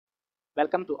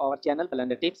Welcome to our channel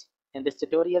Blender Tips. In this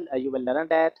tutorial, you will learn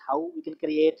that how we can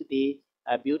create the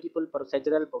beautiful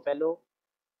procedural buffalo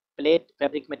plate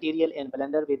fabric material in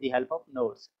Blender with the help of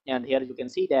nodes. And here you can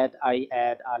see that I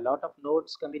add a lot of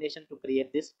nodes combination to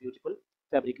create this beautiful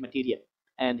fabric material.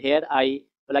 And here I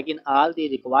plug in all the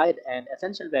required and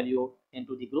essential value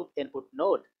into the group input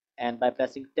node. And by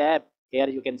pressing tab, here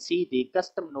you can see the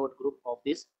custom node group of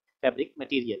this fabric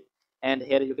material. And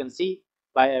here you can see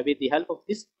with the help of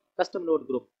this custom node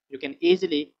group, you can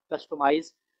easily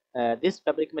customize this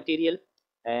fabric material.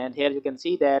 And here you can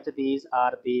see that these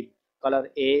are the color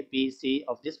A, B, C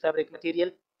of this fabric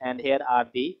material, and here are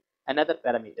the another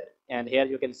parameter. And here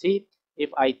you can see if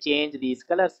I change these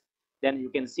colors, then you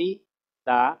can see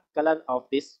the color of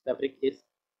this fabric is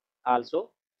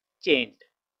also changed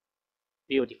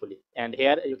beautifully. And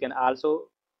here you can also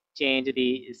change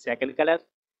the second color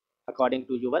according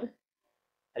to your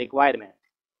requirement.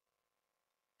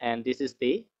 And this is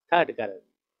the third color,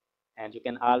 and you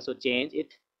can also change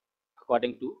it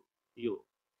according to you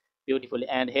beautifully.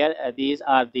 And here these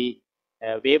are the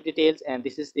wave details, and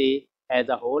this is the as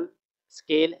a whole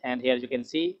scale. And here you can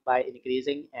see by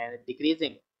increasing and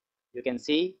decreasing, you can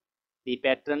see the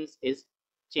patterns is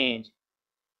changed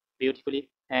beautifully.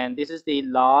 And this is the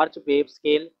large wave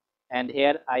scale, and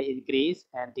here I increase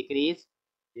and decrease,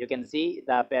 you can see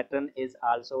the pattern is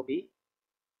also be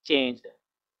changed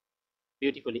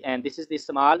beautifully. And this is the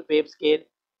small wave scale,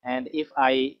 and if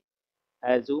I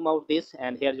zoom out this,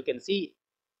 and here you can see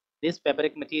this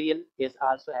fabric material is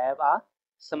also have a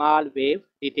small wave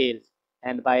details.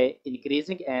 And by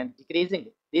increasing and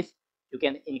decreasing this, you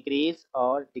can increase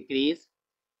or decrease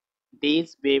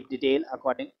these wave detail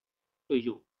according to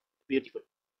you beautiful.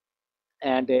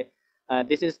 And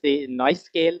this is the noise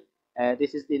scale.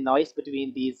 This is the noise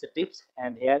between these tips,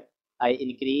 and here I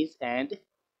increase and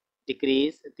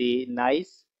decrease the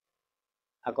noise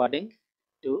according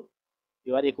to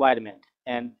your requirement.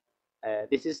 And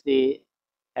this is the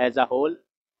as a whole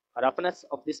roughness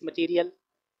of this material.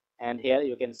 And here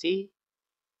you can see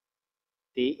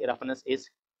the roughness is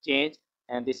changed,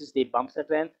 and this is the bump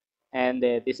strength, and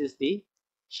this is the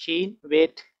sheen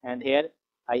weight. And here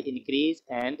I increase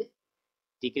and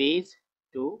decrease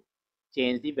to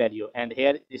change the value. And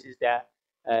here this is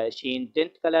the sheen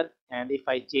tint color, and if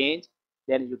I change,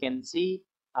 then you can see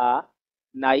a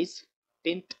nice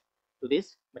tint to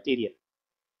this material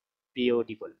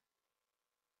beautiful.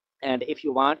 And if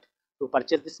you want to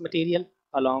purchase this material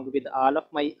along with all of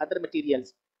my other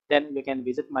materials, then you can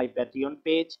visit my Patreon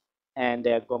page and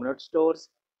Gumroad stores.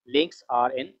 Links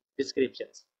are in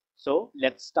descriptions. So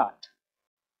let's start.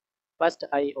 First,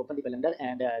 I open the Blender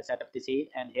and set up the scene.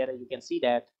 And here you can see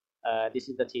that this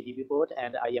is the 3D viewport,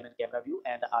 and I am in camera view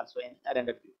and also in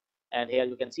render view. And here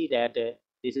you can see that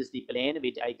this is the plane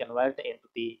which I convert into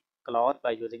the cloth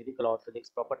by using the cloth physics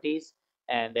properties.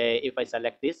 And if I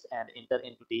select this and enter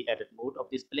into the edit mode of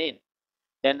this plane,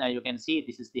 then you can see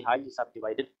this is the highly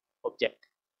subdivided object.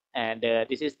 And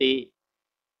this is the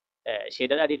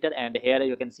shader editor. And here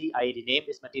you can see I rename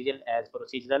this material as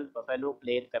procedural buffalo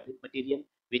plaid fabric material,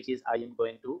 which is I am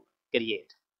going to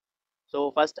create.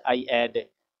 So first I add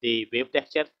the wave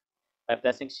texture by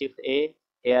pressing shift A.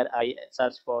 Here I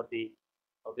search for the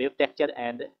wave texture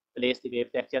and place the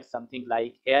wave texture something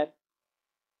like here.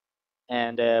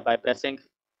 And by pressing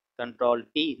Control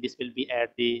T, this will be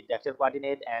at the texture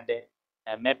coordinate and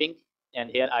mapping. And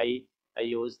here I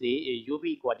use the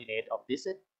UV coordinate of this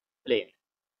plane.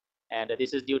 And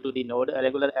this is due to the node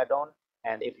regular add-on.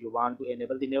 And if you want to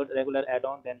enable the node regular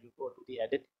add-on, then you go to the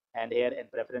edit, and here in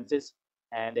preferences,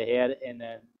 and here in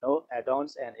no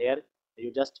add-ons, and here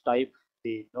you just type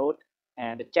the node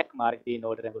and check mark the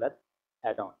node regular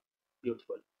add-on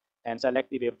beautiful, and select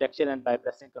the wave texture. And by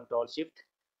pressing Control Shift,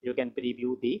 you can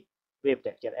preview the wave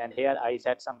texture. And here I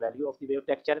set some value of the wave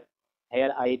texture.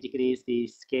 Here I decrease the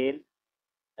scale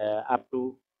up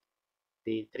to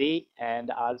the 3, and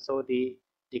also the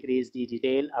decrease the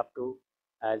detail up to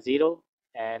 0,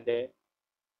 and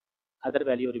other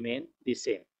value remain the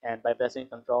same. And by pressing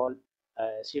Control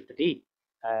Shift D,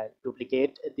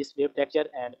 duplicate this wave texture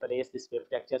and place this wave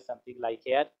texture something like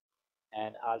here,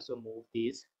 and also move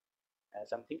these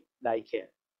something like here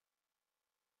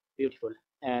beautiful.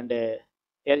 And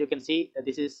here you can see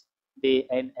this is the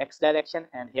in X direction,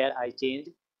 and here I change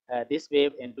this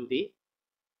wave into the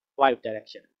Y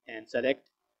direction, and select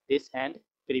this and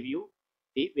preview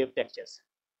the wave textures.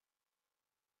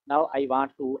 Now I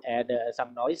want to add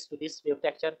some noise to this wave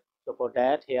texture. So for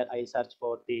that, here I search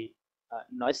for the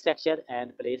noise texture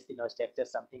and place the noise texture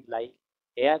something like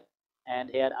here. And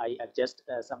here I adjust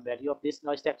some value of this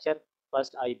noise texture.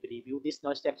 First I preview this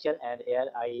noise texture, and here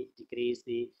I decrease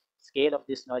the scale of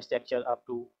this noise texture up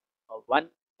to 1,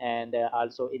 and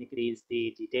also increase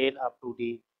the detail up to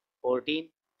the 14,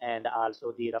 and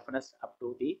also the roughness up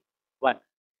to the 1.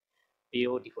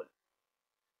 Beautiful.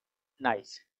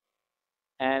 Nice.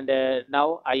 And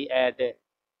now I add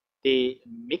the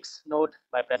mix node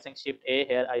by pressing shift A.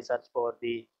 Here I search for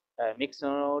the mix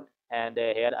node, and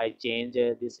here I change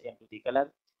this into the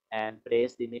color and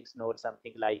place the mix node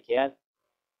something like here,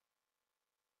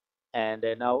 and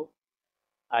now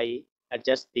I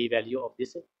adjust the value of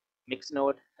this mix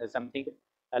node something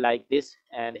like this,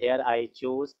 and here I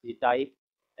choose the type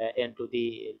into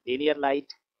the linear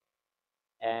light,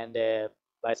 and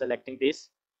by selecting this,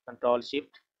 control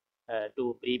shift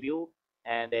to preview,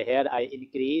 and here I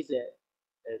increase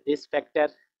this factor.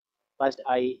 First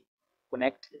I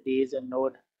connect these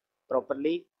node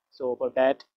properly. So for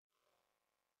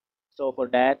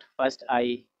that first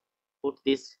I put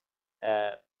this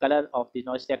color of the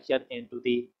noise texture into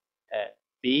the uh,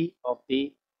 B of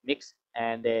the mix,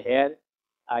 and here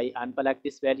I unplug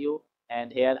this value,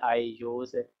 and here I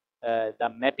use the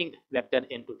mapping vector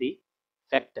into the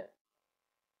factor.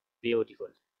 Beautiful.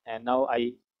 And now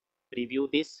I preview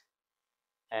this,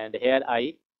 and here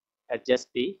I adjust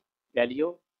the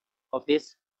value of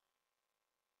this,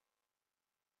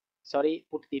 sorry,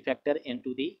 put the factor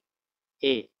into the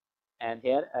A, and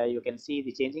here you can see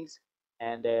the changings,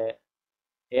 and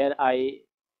here I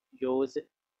use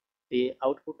the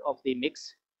output of the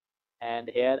mix, and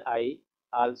here I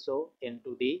also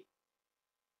into the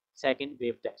second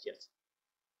wave textures.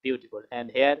 Beautiful.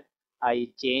 And here I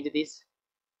change this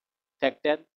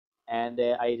factor, and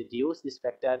I reduce this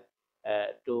factor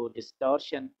to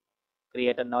distortion,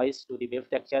 create a noise to the wave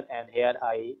texture, and here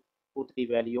I put the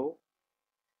value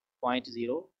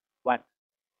 0.01.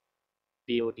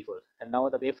 Beautiful. And now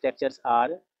the wave textures are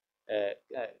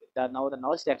now the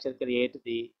noise texture create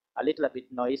the a little bit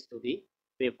noise to the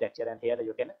wave texture, and here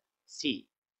you can see.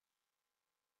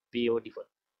 Beautiful.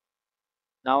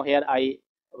 Now here I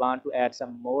want to add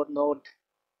some more node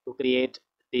to create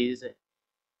these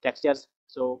textures.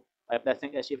 So by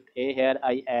pressing a shift A, here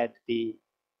I add the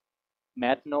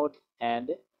math node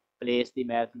and place the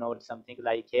math node something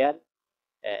like here,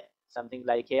 uh, something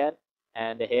like here,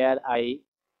 and here I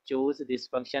choose this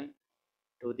function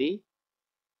to the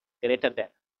greater than,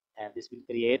 and this will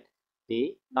create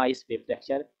the nice wave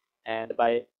texture. And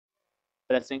by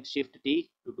pressing shift T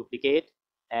to duplicate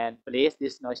and place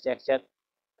this noise texture,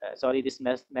 sorry, this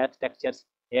math textures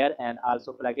here, and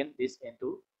also plug in this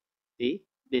into the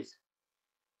this.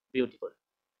 Beautiful.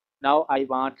 Now I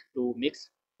want to mix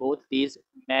both these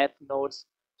math nodes.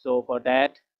 So for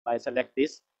that, by select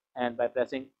this, and by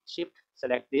pressing shift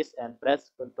select this and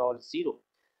press Ctrl 0,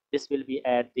 this will be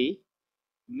add the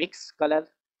mix color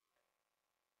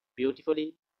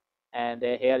beautifully, and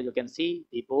here you can see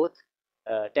the both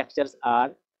textures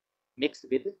are mixed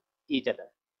with each other.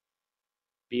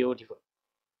 Beautiful.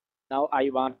 Now I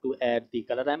want to add the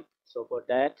color ramp. So for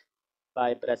that,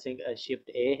 by pressing shift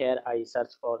A, here I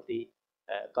search for the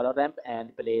color ramp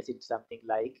and place it something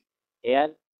like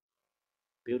here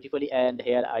beautifully, and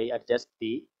here I adjust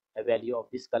the value of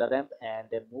this color ramp and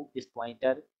move this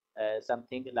pointer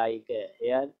something like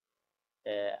here.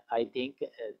 I think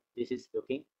this is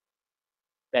looking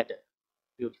better.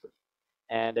 Beautiful.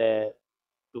 And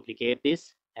duplicate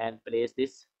this and place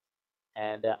this,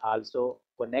 and also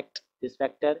connect this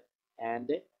factor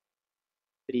and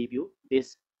preview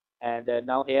this, and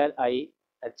now here I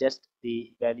adjust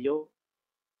the value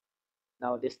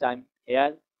now this time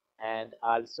here, and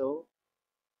also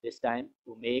this time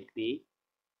to make the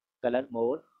color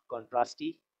more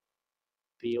contrasty.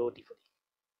 Beautifully.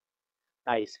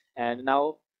 Nice. And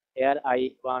now here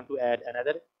I want to add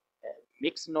another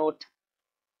mix node,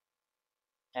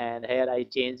 and here I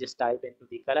change this type into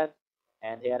the color,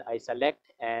 and here I select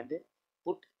and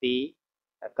put the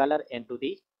color into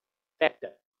the factor.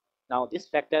 Now this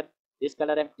factor, this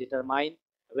color ramp determine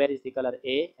where is the color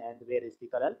A and where is the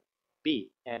color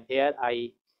B, and here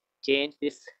I change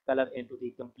this color into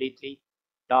the completely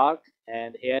dark,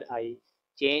 and here I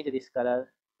change this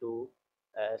color to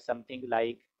something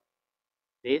like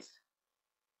this.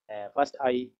 First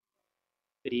I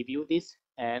preview this,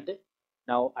 and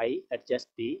now I adjust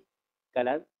the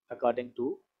color according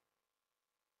to,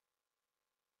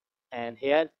 and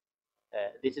here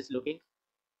this is looking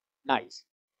nice.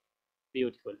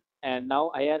 Beautiful. And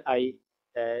now here I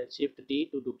shift D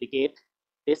to duplicate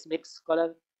this mix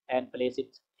color and place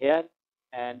it here,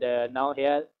 and now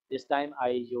here this time I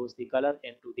use the color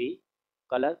into the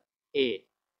color A.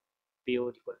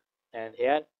 Beautiful. And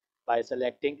here by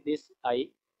selecting this I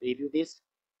preview this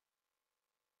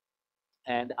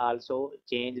and also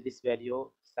change this value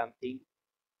something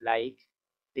like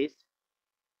this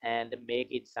and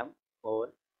make it some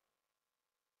more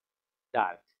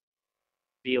dark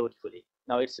beautifully.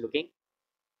 Now it's looking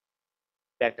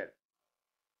better.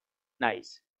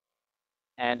 Nice.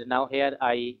 And now here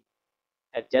I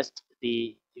adjust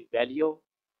the value.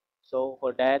 So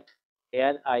for that,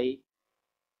 here I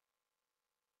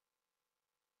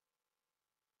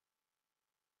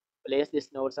place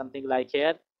this node something like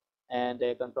here and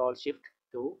control shift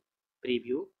to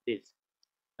preview this.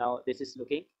 Now this is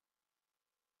looking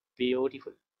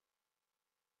beautiful.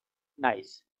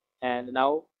 Nice. And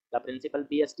now the principal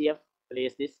BSDF,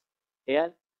 place this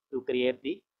here to create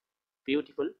the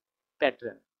beautiful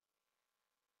pattern.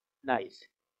 Nice.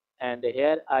 And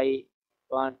here I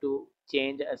want to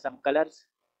change some colors,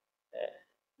 uh,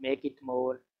 make it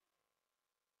more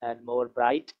and more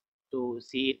bright to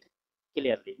see it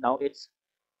clearly. Now it's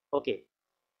okay,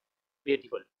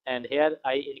 beautiful. And here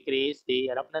I increase the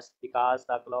roughness because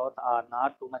the cloth are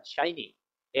not too much shiny.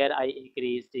 Here I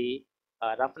increase the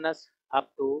roughness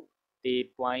up to the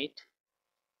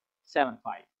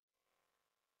 0.75.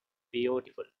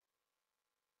 Beautiful.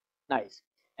 Nice.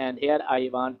 And here I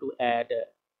want to add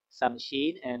some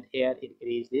sheen, and here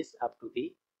increase this up to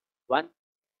the 1.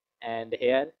 And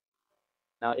here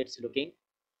now it's looking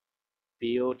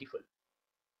beautiful.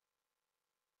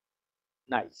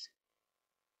 Nice.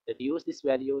 Reduce this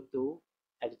value to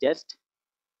adjust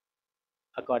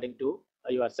according to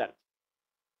yourself.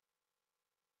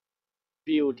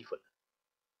 Beautiful.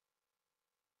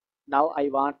 Now I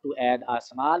want to add a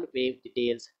small wave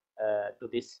details to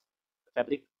this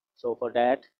fabric. So for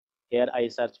that, here I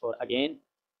search for again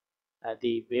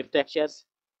the wave textures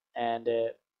and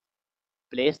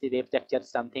place the wave texture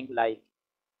something like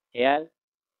here,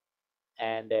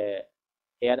 and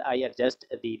here I adjust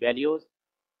the values,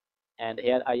 and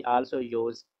here I also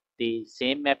use the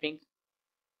same mapping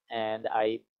and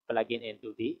I plug in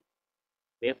into the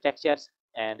wave textures,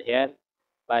 and here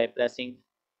by pressing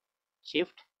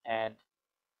shift and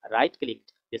right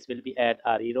clicked, this will be add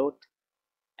a rewrote,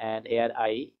 and here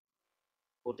I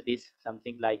put this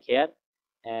something like here,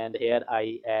 and here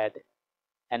I add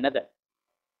another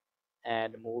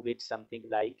and move it something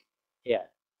like here.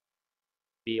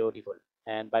 Beautiful.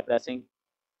 And by pressing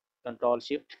control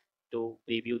shift to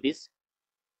preview this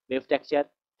wave texture,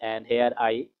 and here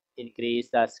I increase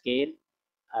the scale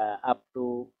up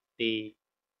to the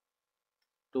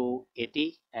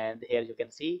 280, and here you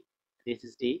can see this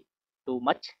is the too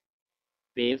much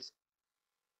waves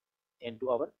into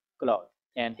our cloud,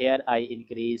 and here I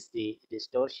increase the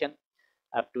distortion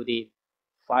up to the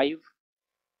 5,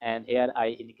 and here I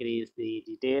increase the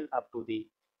detail up to the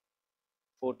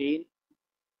 14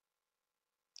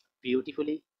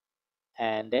 beautifully,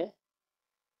 and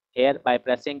here by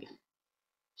pressing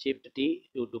shift T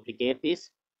to duplicate this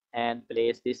and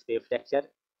place this wave texture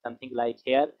something like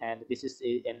here, and this is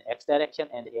in X direction,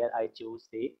 and here I choose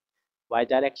the Y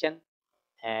direction,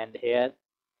 and here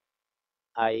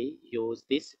I use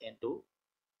this into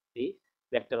the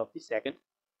vector of the second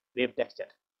wave texture.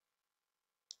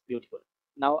 Beautiful.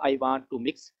 Now I want to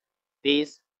mix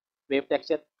these wave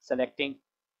texture, selecting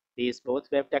these both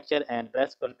wave texture and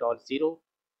press Ctrl 0.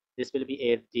 This will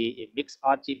be the mix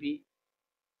RGB.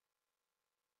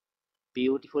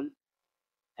 Beautiful.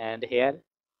 And here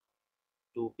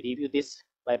to preview this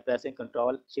by pressing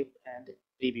Ctrl Shift and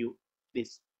preview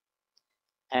this.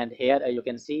 And here you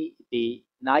can see the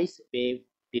nice wave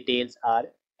details are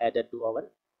added to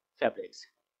our fabrics.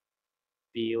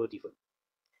 Beautiful.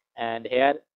 And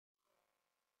here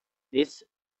this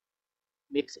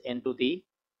mix into the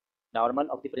normal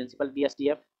of the principal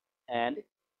BSDF and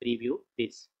preview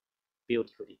this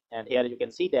beautifully. And here you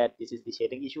can see that this is the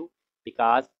shading issue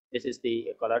because this is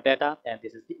the color data and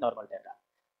this is the normal data.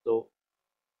 So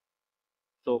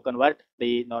convert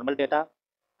the normal data,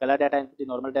 color data into the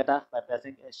normal data by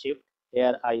pressing a shift.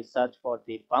 Here I search for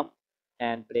the bump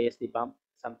and place the bump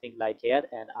something like here,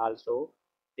 and also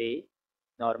the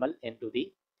normal into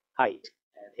the height.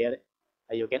 And here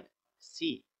you can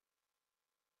see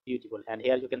beautiful. And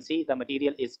here you can see the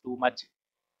material is too much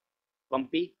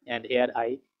bumpy, and here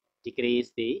I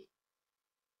decrease the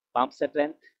bump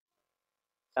strength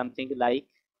something like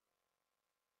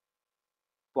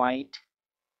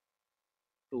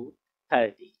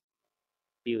 0.230.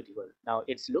 Beautiful. Now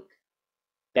it's look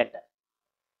better.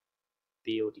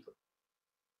 Beautiful.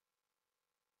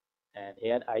 And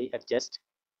here I adjust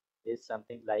this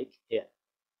something like here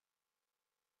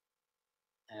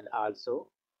and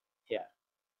also here.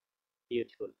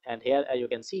 Beautiful. And here you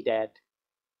can see that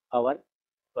our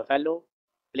buffalo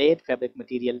plaid fabric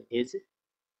material is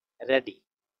ready.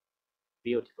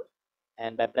 Beautiful.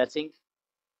 And by pressing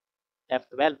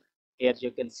F12. Here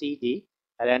you can see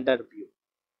the render view.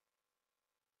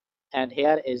 And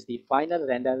here is the final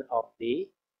render of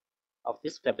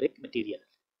this fabric material.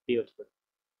 Beautiful.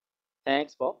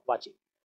 Thanks for watching.